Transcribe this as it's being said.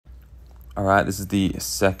All right, this is the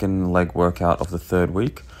second leg workout of the third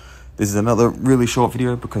week. This is another really short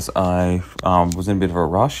video because I was in a bit of a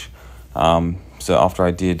rush. So after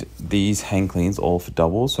I did these hang cleans all for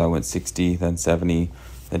doubles, so I went 60, then 70,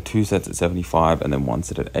 then 2 sets at 75, and then 1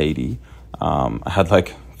 set at 80. I had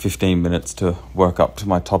like 15 minutes to work up to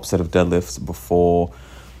my top set of deadlifts before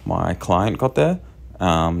my client got there.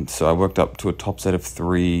 So I worked up to a top set of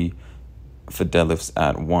 3 for deadlifts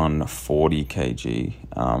at 140 kg,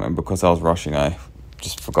 and because I was rushing, I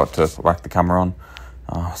just forgot to whack the camera on,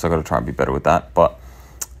 so I got to try and be better with that. But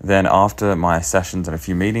then after my sessions and a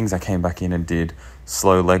few meetings, I came back in and did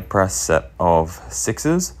slow leg press set of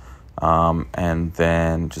 6s, and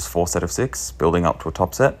then just 4 set of 6, building up to a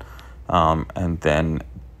top set, and then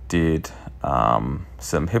did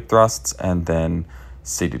some hip thrusts and then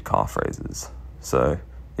seated calf raises. So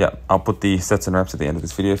yeah, I'll put the sets and reps at the end of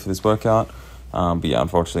this video for this workout. But yeah,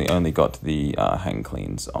 unfortunately only got the hang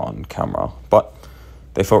cleans on camera, but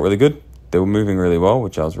they felt really good. They were moving really well,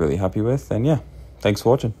 which I was really happy with. And yeah, thanks for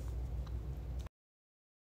watching.